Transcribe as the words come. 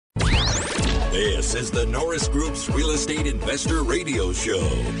This is the Norris Group's Real Estate Investor Radio Show,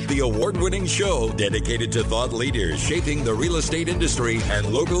 the award-winning show dedicated to thought leaders shaping the real estate industry and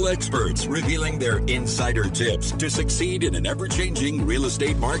local experts revealing their insider tips to succeed in an ever-changing real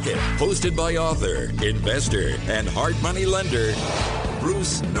estate market. Hosted by author, investor, and hard money lender,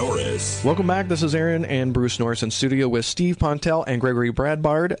 Bruce Norris. Welcome back. This is Aaron and Bruce Norris in studio with Steve PonTell and Gregory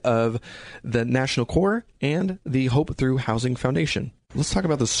Bradbard of the National Core and the Hope Through Housing Foundation. Let's talk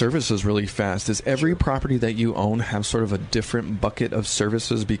about the services really fast. Does every property that you own have sort of a different bucket of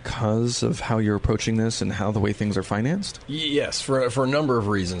services because of how you're approaching this and how the way things are financed? Yes, for a number of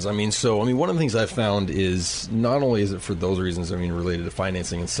reasons. One of the things I've found is not only is it for those reasons, related to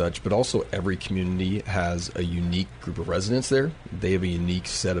financing and such, but also every community has a unique group of residents there. They have a unique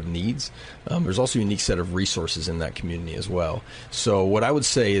set of needs. There's also a unique set of resources in that community as well. So what I would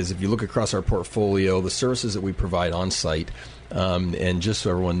say is if you look across our portfolio, the services that we provide on site, and just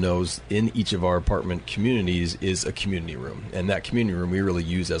so everyone knows, in each of our apartment communities is a community room. And that community room we really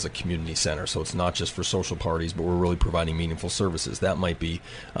use as a community center. So it's not just for social parties, but we're really providing meaningful services. That might be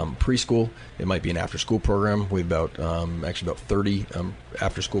preschool. It might be an after-school program. We have about 30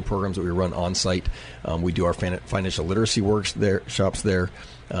 after-school programs that we run on site. We do our financial literacy workshops there.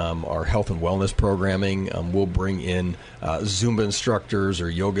 Our health and wellness programming. We'll bring in Zumba instructors or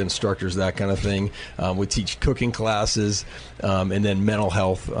yoga instructors, that kind of thing. We teach cooking classes, and then mental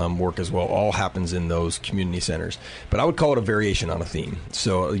health work as well. All happens in those community centers. But I would call it a variation on a theme.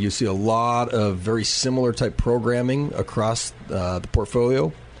 So you see a lot of very similar type programming across the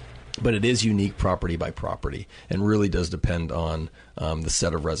portfolio, but it is unique property by property and really does depend on the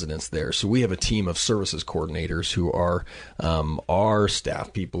set of residents there. So we have a team of services coordinators who are our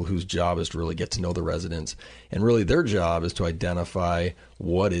staff people whose job is to really get to know the residents. And really their job is to identify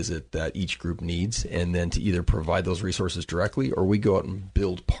what is it that each group needs and then to either provide those resources directly or we go out and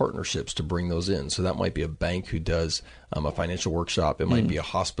build partnerships to bring those in. So that might be a bank who does a financial workshop. It might be a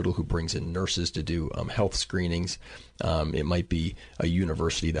hospital who brings in nurses to do health screenings. It might be a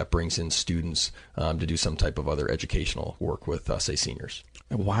university that brings in students to do some type of other educational work with, say, seniors.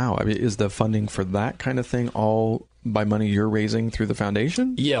 Wow. Is the funding for that kind of thing all by money you're raising through the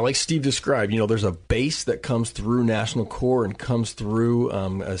foundation? Yeah, like Steve described, there's a base that comes through National Core and comes through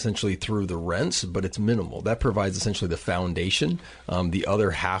essentially through the rents, but it's minimal. That provides essentially the foundation. The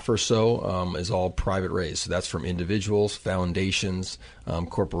other half or so is all private raised. So that's from individuals, foundations,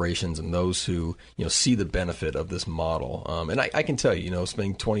 corporations, and those who see the benefit of this model. And I can tell you,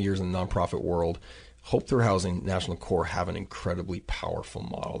 spending 20 years in the nonprofit world, Hope Through Housing, National Core have an incredibly powerful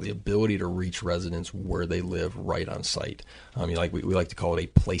model, the ability to reach residents where they live right on site. We like to call it a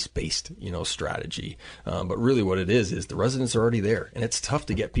place-based, strategy. But really what it is the residents are already there. And it's tough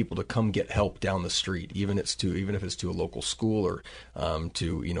to get people to come get help down the street, even if it's to a local school or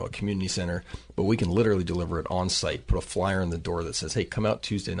to a community center. But we can literally deliver it on site, put a flyer on the door that says, hey, come out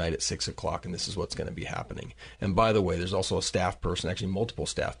Tuesday night at 6 o'clock and this is what's going to be happening. And by the way, there's also a staff person, actually multiple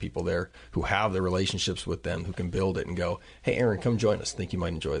staff people there who have the relationships with them who can build it and go, hey, Aaron, come join us. Think you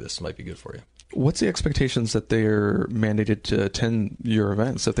might enjoy this. It might be good for you. What's the expectations that they're mandated to attend your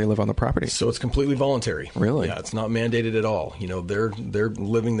events if they live on the property? So it's completely voluntary. Really? Yeah, it's not mandated at all. They're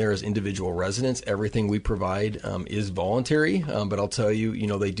living there as individual residents. Everything we provide is voluntary, but I'll tell you,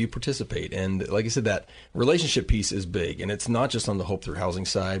 they do participate. And like I said, that relationship piece is big. And it's not just on the Hope Through Housing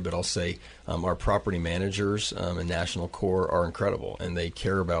side, but I'll say our property managers and National Core are incredible. And they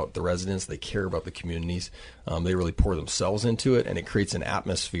care about the residents. They care about the communities. They really pour themselves into it, and it creates an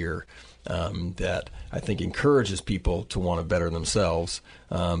atmosphere that I think encourages people to want to better themselves.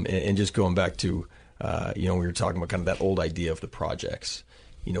 And just going back to, we were talking about kind of that old idea of the projects.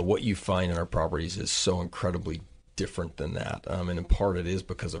 What you find in our properties is so incredibly different than that. And in part it is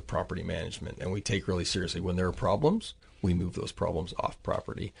because of property management. And we take really seriously when there are problems, we move those problems off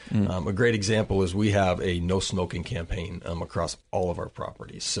property. A great example is we have a no smoking campaign across all of our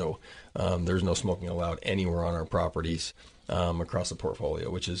properties. So there's no smoking allowed anywhere on our properties. Across the portfolio,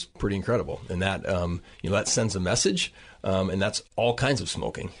 which is pretty incredible. And that, that sends a message, and that's all kinds of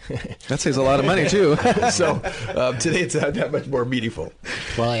smoking. That saves a lot of money, too. So today it's that much more meaningful.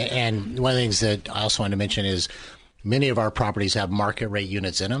 Well, and one of the things that I also want to mention is many of our properties have market rate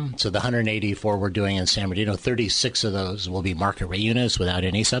units in them. So the 184 we're doing in San Bernardino, 36 of those will be market rate units without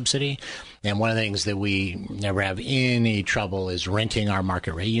any subsidy. And one of the things that we never have any trouble is renting our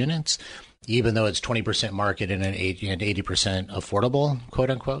market rate units. Even though it's 20% market and 80% affordable,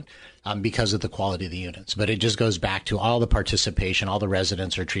 quote unquote, because of the quality of the units. But it just goes back to all the participation. All the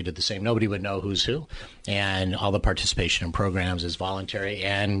residents are treated the same. Nobody would know who's who. And all the participation in programs is voluntary,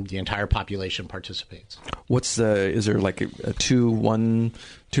 and the entire population participates. Is there like a 2-1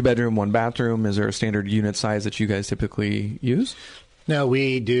 2-bedroom, 1-bathroom. Is there a standard unit size that you guys typically use? No,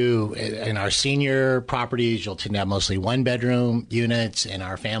 we do. In our senior properties, you'll tend to have mostly 1-bedroom units. In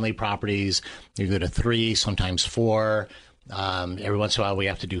our family properties, you go to 3, sometimes 4. Every once in a while, we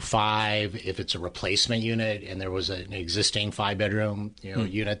have to do 5 if it's a replacement unit and there was an existing 5-bedroom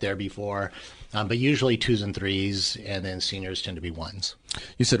unit there before. But usually 2s and 3s, and then seniors tend to be 1s.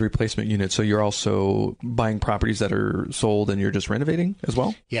 You said replacement units, so you're also buying properties that are sold and you're just renovating as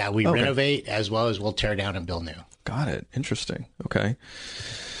well? Yeah, we renovate as well as we'll tear down and build new. Got it. Interesting. Okay.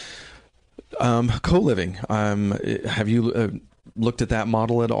 Co-living. Have you looked at that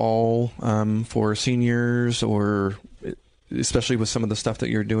model at all for seniors, or especially with some of the stuff that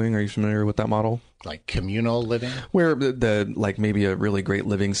you're doing? Are you familiar with that model? Like communal living? Where the like maybe a really great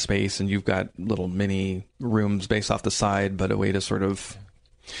living space and you've got little mini rooms based off the side, but a way to sort of...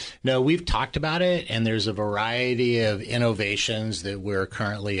 No, we've talked about it, and there's a variety of innovations that we're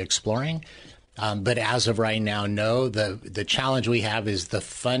currently exploring. But as of right now, no. The challenge we have is the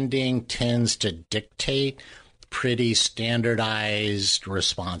funding tends to dictate pretty standardized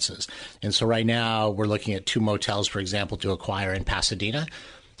responses. And so right now we're looking at 2 motels, for example, to acquire in Pasadena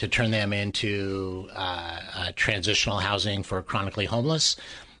to turn them into transitional housing for chronically homeless.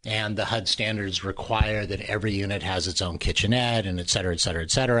 And the HUD standards require that every unit has its own kitchenette and et cetera, et cetera,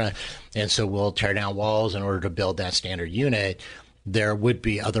 et cetera. And so we'll tear down walls in order to build that standard unit. There would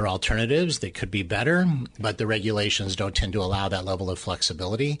be other alternatives that could be better, but the regulations don't tend to allow that level of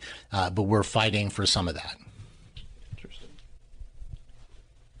flexibility. But we're fighting for some of that. Interesting.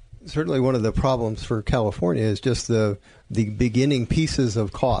 Certainly one of the problems for California is just the beginning pieces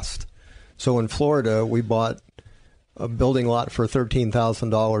of cost. So in Florida, we bought a building lot for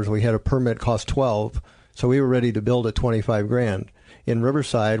 $13,000. We had a permit cost $12,000, so we were ready to build at $25,000. In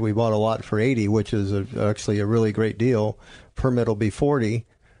Riverside, we bought a lot for $80,000, which is actually a really great deal. Permit will be $40,000,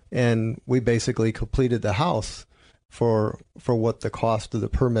 and we basically completed the house for what the cost of the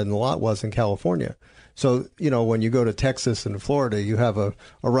permit and the lot was in California. So, when you go to Texas and Florida, you have a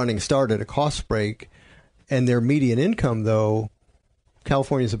running start at a cost break, and their median income, though,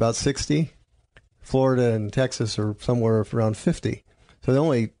 California is about 60, Florida and Texas are somewhere around 50. So the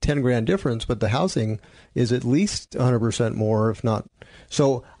only $10,000 difference, but the housing is at least 100% more, if not.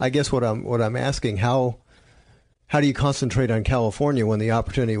 So I guess what I'm asking, how do you concentrate on California when the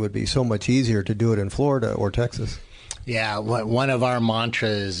opportunity would be so much easier to do it in Florida or Texas? Yeah, one of our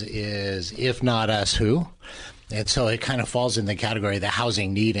mantras is, if not us, who? And so it kind of falls in the category, the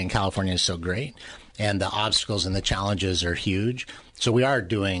housing need in California is so great, and the obstacles and the challenges are huge. So we are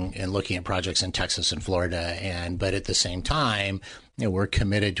doing and looking at projects in Texas and Florida, but at the same time, we're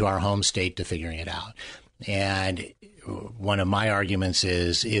committed to our home state to figuring it out. And one of my arguments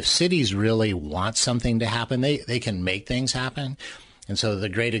is, if cities really want something to happen, they can make things happen. And so the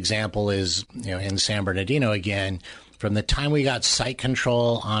great example is, in San Bernardino again, from the time we got site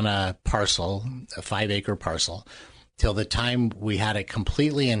control on a parcel, a 5-acre parcel, till the time we had it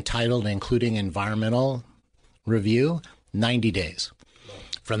completely entitled, including environmental review, 90 days.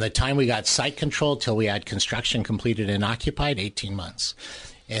 From the time we got site control till we had construction completed and occupied, 18 months.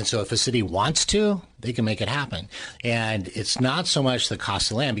 And so if a city wants to, they can make it happen. And it's not so much the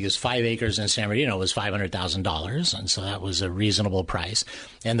cost of land, because 5 acres in San Bernardino was $500,000. And so that was a reasonable price.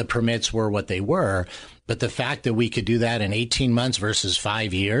 And the permits were what they were. But the fact that we could do that in 18 months versus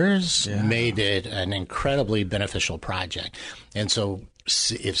 5 years made it an incredibly beneficial project. And so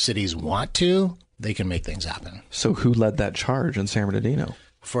if cities want to, they can make things happen. So who led that charge in San Bernardino?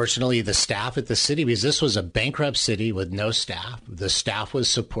 Fortunately, the staff at the city, because this was a bankrupt city with no staff, the staff was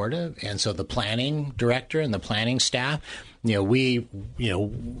supportive. And so the planning director and the planning staff, we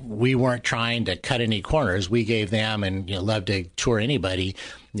weren't trying to cut any corners. We gave them, and love to tour anybody,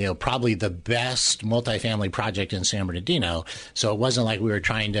 probably the best multifamily project in San Bernardino. So it wasn't like we were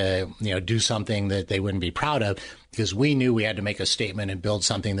trying to, do something that they wouldn't be proud of, because we knew we had to make a statement and build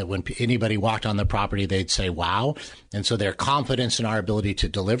something that when anybody walked on the property, they'd say, wow. And so their confidence in our ability to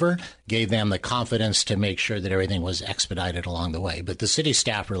deliver gave them the confidence to make sure that everything was expedited along the way. But the city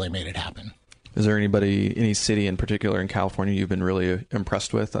staff really made it happen. Is there any city in particular in California you've been really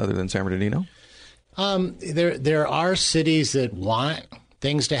impressed with other than San Bernardino? There are cities that want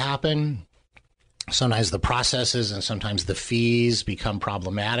things to happen. Sometimes the processes and sometimes the fees become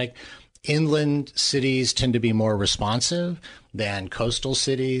problematic. Inland cities tend to be more responsive than coastal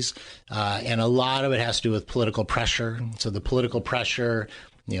cities, and a lot of it has to do with political pressure. So the political pressure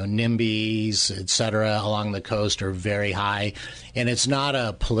NIMBYs, et cetera, along the coast are very high. And it's not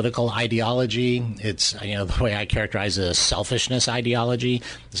a political ideology. It's, the way I characterize it, a selfishness ideology.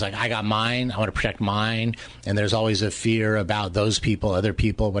 It's like, I got mine, I want to protect mine. And there's always a fear about those people, other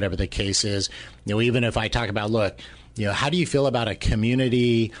people, whatever the case is. Even if I talk about, look, how do you feel about a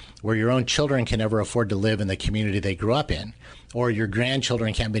community where your own children can never afford to live in the community they grew up in, or your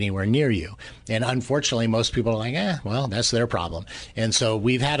grandchildren can't be anywhere near you? And unfortunately, most people are like, well, that's their problem. And so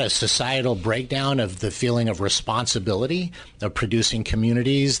we've had a societal breakdown of the feeling of responsibility of producing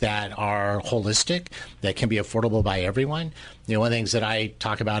communities that are holistic, that can be affordable by everyone. One of the things that I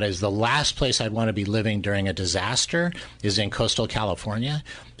talk about is the last place I'd want to be living during a disaster is in coastal California,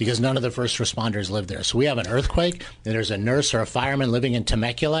 because none of the first responders live there. So we have an earthquake, and there's a nurse or a fireman living in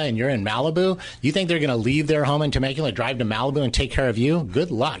Temecula, and you're in Malibu. You think they're going to leave their home in Temecula, drive to Malibu, and take care of you?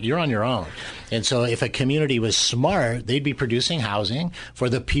 Good luck. You're on your own. And so if a community was smart, they'd be producing housing for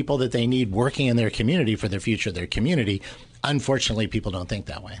the people that they need working in their community for the future of their community. Unfortunately, people don't think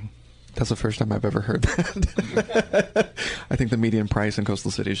that way. That's the first time I've ever heard that. I think the median price in coastal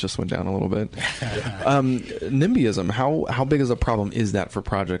cities just went down a little bit. NIMBYism, how big is a problem is that for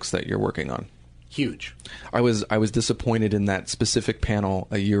projects that you're working on? Huge. I was disappointed in that specific panel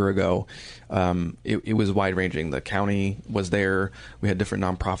a year ago. It was wide ranging. The county was there. We had different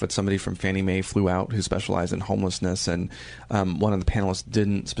nonprofits. Somebody from Fannie Mae flew out who specialized in homelessness, and one of the panelists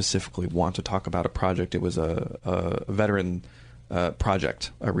didn't specifically want to talk about a project. It was a veteran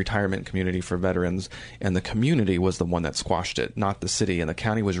project, a retirement community for veterans, and the community was the one that squashed it, not the city. And the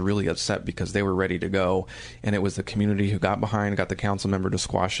county was really upset because they were ready to go, and it was the community who got behind, got the council member to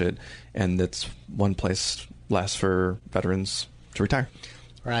squash it, and that's one place less for veterans to retire.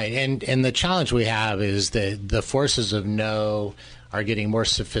 Right, and the challenge we have is that the forces of no are getting more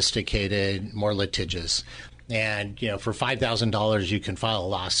sophisticated, more litigious. And, for $5,000, you can file a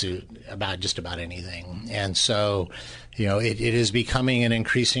lawsuit about just about anything. And so, it is becoming an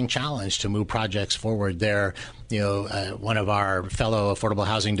increasing challenge to move projects forward. There, one of our fellow affordable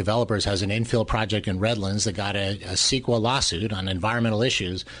housing developers has an infill project in Redlands that got a CEQA lawsuit on environmental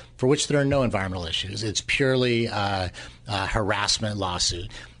issues for which there are no environmental issues. It's purely a harassment lawsuit.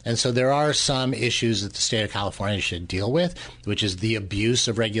 And so there are some issues that the state of California should deal with, which is the abuse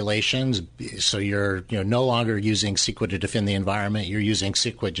of regulations. So you're no longer using CEQA to defend the environment. You're using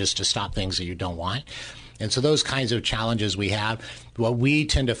CEQA just to stop things that you don't want. And so those kinds of challenges we have, what we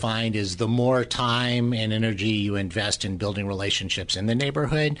tend to find is the more time and energy you invest in building relationships in the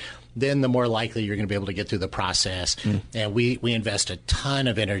neighborhood, then the more likely you're going to be able to get through the process. And we invest a ton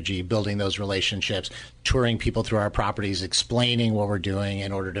of energy building those relationships, touring people through our properties, explaining what we're doing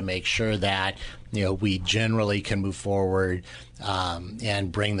in order to make sure that we generally can move forward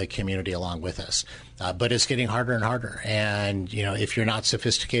and bring the community along with us. But it's getting harder and harder. And, if you're not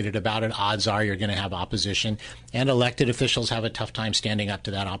sophisticated about it, odds are you're going to have opposition. And elected officials have a tough time standing up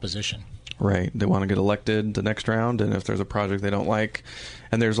to that opposition. Right. They want to get elected the next round, and if there's a project they don't like.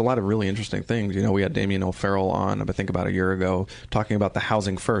 And there's a lot of really interesting things. We had Damien O'Farrell on, I think about a year ago, talking about the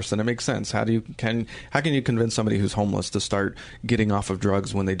housing first, and it makes sense. How can you convince somebody who's homeless to start getting off of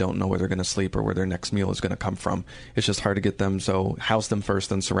drugs when they don't know where they're going to sleep or where their next meal is going to come from? It's just hard to get them. So house them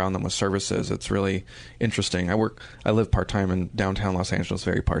first, then surround them with services. It's really interesting. I live part-time in downtown Los Angeles,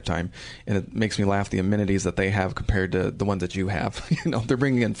 very part-time, and it makes me laugh the amenities that they have compared to the ones that you have. They're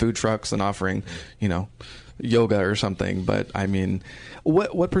bringing in food trucks and offering, yoga or something. But I mean,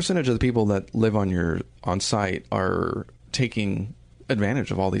 what percentage of the people that live on site are taking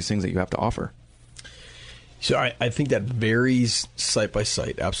advantage of all these things that you have to offer? So I think that varies site by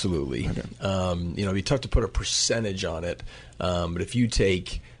site, absolutely. Okay. It'd be tough to put a percentage on it, but if you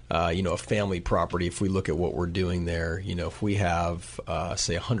take a family property, if we look at what we're doing there, if we have,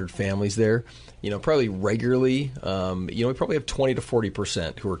 say, 100 families there, probably regularly, we probably have 20 to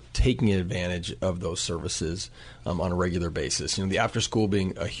 40% who are taking advantage of those services on a regular basis. The after school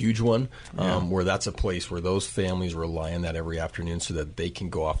being a huge one, where that's a place where those families rely on that every afternoon so that they can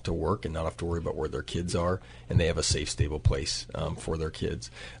go off to work and not have to worry about where their kids are, and they have a safe, stable place for their kids.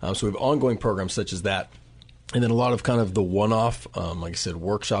 So we have ongoing programs such as that. And then a lot of kind of the one-off, like I said,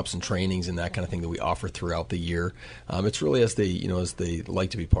 workshops and trainings and that kind of thing that we offer throughout the year. It's really as they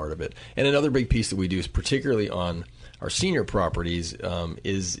like to be part of it. And another big piece that we do is particularly on our senior properties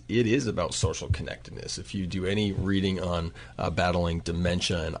is about social connectedness. If you do any reading on battling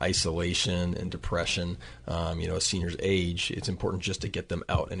dementia and isolation and depression, a senior's age, it's important just to get them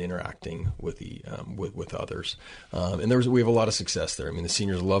out and interacting with with others. And we have a lot of success there. I mean, the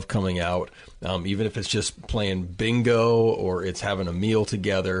seniors love coming out, even if it's just playing playing bingo or it's having a meal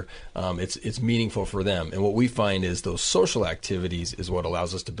together. It's meaningful for them. And what we find is those social activities is what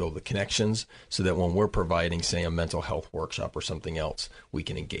allows us to build the connections so that when we're providing, say, a mental health workshop or something else, we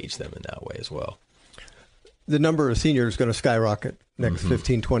can engage them in that way as well. The number of seniors is going to skyrocket next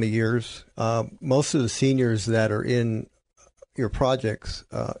 15, 20 years. Most of the seniors that are in your projects,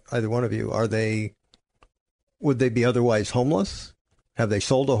 either one of you, would they be otherwise homeless? Have they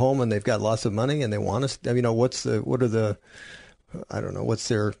sold a home and they've got lots of money and they want to, what's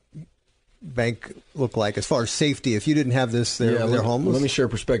their bank look like as far as safety? If you didn't have this, they're homeless. Let me share a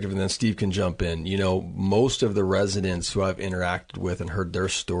perspective and then Steve can jump in. Most of the residents who I've interacted with and heard their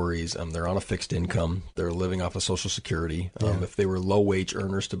stories, they're on a fixed income. They're living off of Social Security. If they were low-wage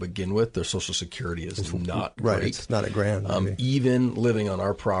earners to begin with, their Social Security is not great. Right, it's not $1,000. Even living on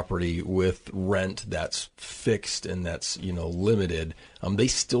our property with rent that's fixed and that's, limited, they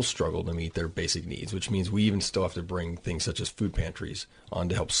still struggle to meet their basic needs, which means we even still have to bring things such as food pantries on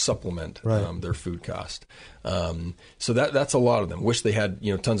to help supplement their food cost. So that's a lot of them. Wish they had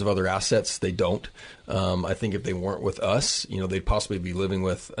tons of other assets. They don't. I think if they weren't with us, they'd possibly be living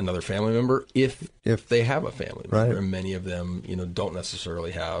with another family member if they have a family member. Right. And many of them don't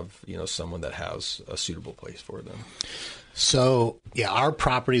necessarily have someone that has a suitable place for them. So, our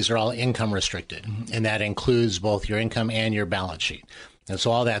properties are all income restricted, and that includes both your income and your balance sheet. And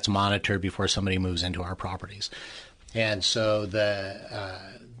so all that's monitored before somebody moves into our properties. And so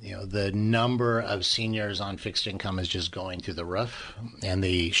the number of seniors on fixed income is just going through the roof, and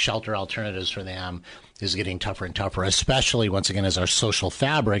the shelter alternatives for them is getting tougher and tougher, especially once again as our social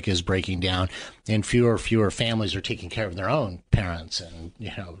fabric is breaking down and fewer families are taking care of their own parents and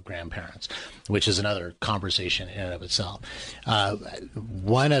grandparents, which is another conversation in and of itself.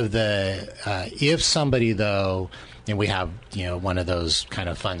 One of the if somebody though, and we have one of those kind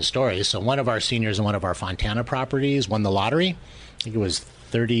of fun stories. So one of our seniors in one of our Fontana properties won the lottery. I think it was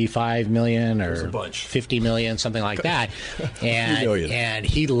 35 million or 50 million, something like that. And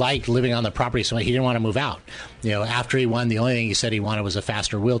he liked living on the property, so he didn't want to move out. After he won, the only thing he said he wanted was a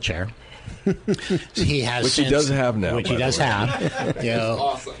faster wheelchair. He does have now. Which he does have.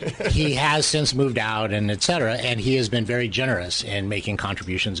 Awesome. He has since moved out and et cetera, and he has been very generous in making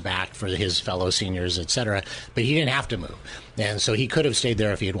contributions back for his fellow seniors, et cetera. But he didn't have to move. And so he could have stayed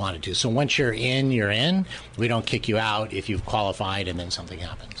there if he had wanted to. So once you're in, you're in. We don't kick you out if you've qualified and then something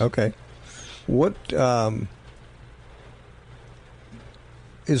happens. Okay. What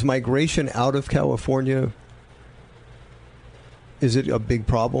is migration out of California? Is it a big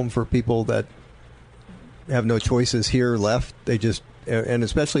problem for people that have no choices here left? They just, and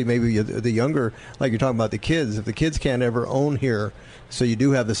especially maybe the younger, like you're talking about the kids, if the kids can't ever own here, so you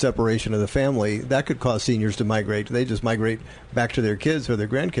do have the separation of the family, that could cause seniors to migrate. They just migrate back to their kids or their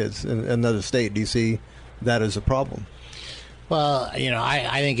grandkids in another state. Do you see that as a problem? Well,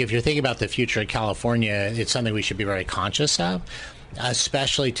 I think if you're thinking about the future of California, it's something we should be very conscious of,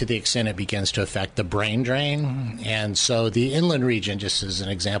 especially to the extent it begins to affect the brain drain. And so the inland region, just as an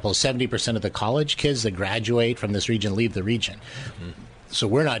example, 70% of the college kids that graduate from this region leave the region. Mm-hmm. So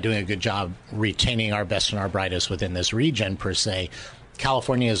we're not doing a good job retaining our best and our brightest within this region, per se.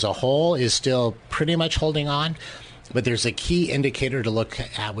 California as a whole is still pretty much holding on, but there's a key indicator to look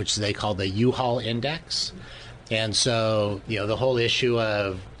at, which they call the U-Haul index. And so, the whole issue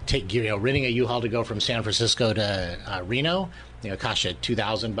of renting a U-Haul to go from San Francisco to Reno, costs you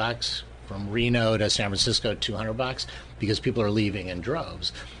 $2,000. From Reno to San Francisco, $200, because people are leaving in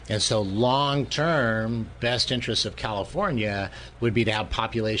droves. And so long-term, best interests of California would be to have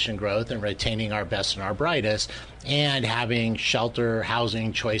population growth and retaining our best and our brightest, and having shelter,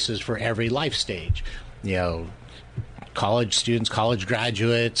 housing choices for every life stage. College students, college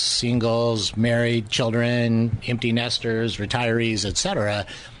graduates, singles, married, children, empty nesters, retirees, etc.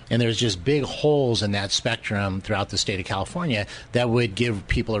 And there's just big holes in that spectrum throughout the state of California that would give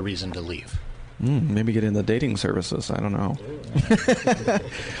people a reason to leave. Maybe get in the dating services. I don't know.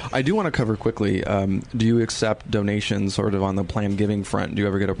 I do want to cover quickly, do you accept donations sort of on the planned giving front? Do you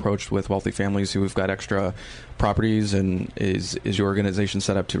ever get approached with wealthy families who have got extra properties, and is your organization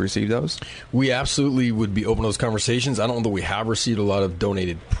set up to receive those? We absolutely would be open to those conversations. I don't know that we have received a lot of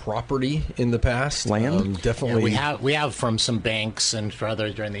donated property in the past. Land? Definitely. Yeah, we have from some banks and for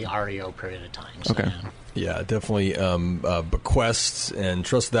others during the REO period of time. So, okay. Yeah. Yeah, definitely bequests and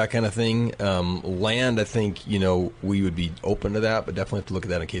trust, that kind of thing. Land, I think, we would be open to that, but definitely have to look at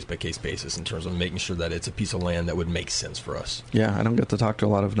that on a case-by-case basis in terms of making sure that it's a piece of land that would make sense for us. Yeah, I don't get to talk to a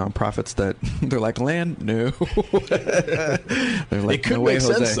lot of nonprofits that they're like, land? No. They're like, it could no way, make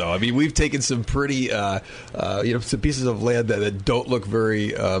Jose. sense, though. I mean, we've taken some pretty, some pieces of land that don't look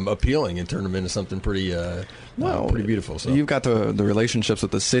very appealing and turned them into something pretty beautiful. So you've got the relationships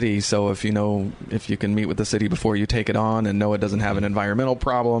with the city, so if you can meet with the city before you take it on and know it doesn't have an environmental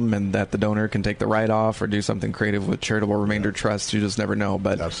problem and that the donor can take the write-off or do something creative with charitable remainder trusts, you just never know.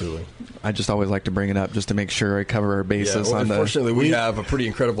 But absolutely, I just always like to bring it up just to make sure I cover our bases. Unfortunately, we have a pretty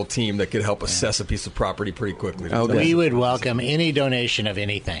incredible team that could help assess a piece of property pretty quickly. Okay. We would welcome any donation of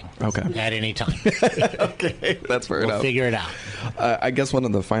anything. Okay. At any time. Okay, that's fair enough. We'll figure it out. I guess one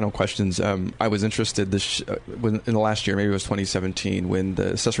of the final questions, I was interested in the last year, maybe it was 2017, when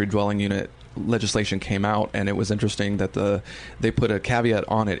the accessory dwelling unit legislation came out, and it was interesting that they put a caveat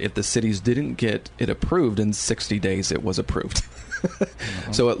on it. If the cities didn't get it approved in 60 days, it was approved.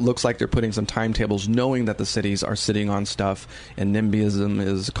 So it looks like they're putting some timetables, knowing that the cities are sitting on stuff and NIMBYism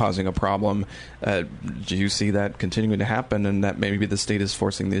is causing a problem. Do you see that continuing to happen, and that maybe the state is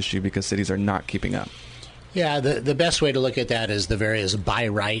forcing the issue because cities are not keeping up? Yeah, the best way to look at that is the various buy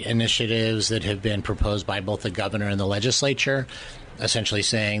right initiatives that have been proposed by both the governor and the legislature, essentially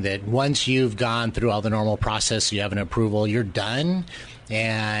saying that once you've gone through all the normal process, you have an approval, you're done,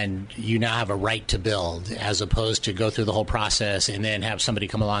 and you now have a right to build, as opposed to go through the whole process and then have somebody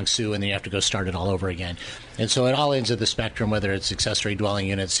come along, sue, and then you have to go start it all over again. And so at all ends of the spectrum, whether it's accessory dwelling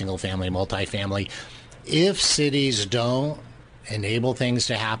units, single family, multifamily, if cities don't enable things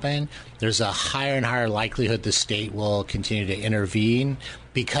to happen, there's a higher and higher likelihood the state will continue to intervene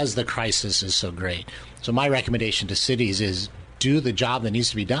because the crisis is so great. So my recommendation to cities is do the job that needs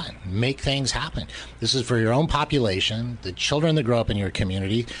to be done. Make things happen. This is for your own population, the children that grow up in your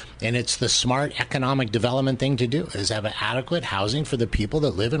community, and it's the smart economic development thing to do, is have adequate housing for the people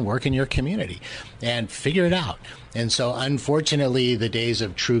that live and work in your community, and figure it out. And so unfortunately, the days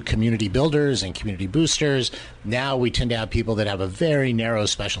of true community builders and community boosters, now we tend to have people that have a very narrow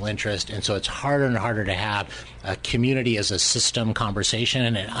special interest, and so it's harder and harder to have a community as a system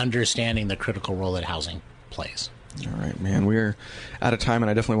conversation and understanding the critical role that housing plays. All right, man. We're out of time, and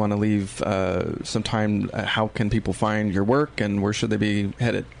I definitely want to leave some time. How can people find your work, and where should they be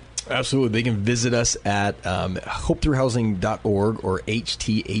headed? Absolutely. They can visit us at hopethroughhousing.org or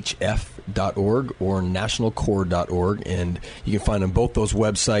hthf.org or nationalcore.org, and you can find on both those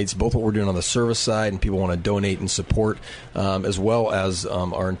websites, both what we're doing on the service side and people want to donate and support, as well as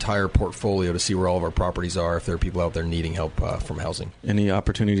our entire portfolio to see where all of our properties are if there are people out there needing help from housing. Any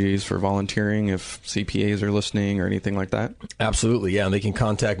opportunities for volunteering if CPAs are listening or anything like that? Absolutely, yeah. And they can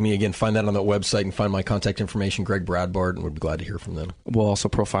contact me. Again, find that on that website and find my contact information, Greg Bradbard, and we'd be glad to hear from them. We'll also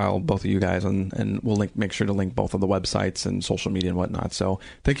profile both of you guys, and we'll make sure to link both of the websites and social media and whatnot. So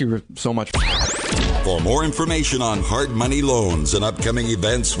thank you so much. For more information on hard money loans and upcoming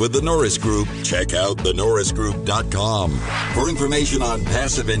events with the Norris Group, check out thenorrisgroup.com. For information on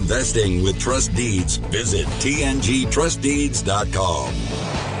passive investing with trust deeds, visit tngtrustdeeds.com.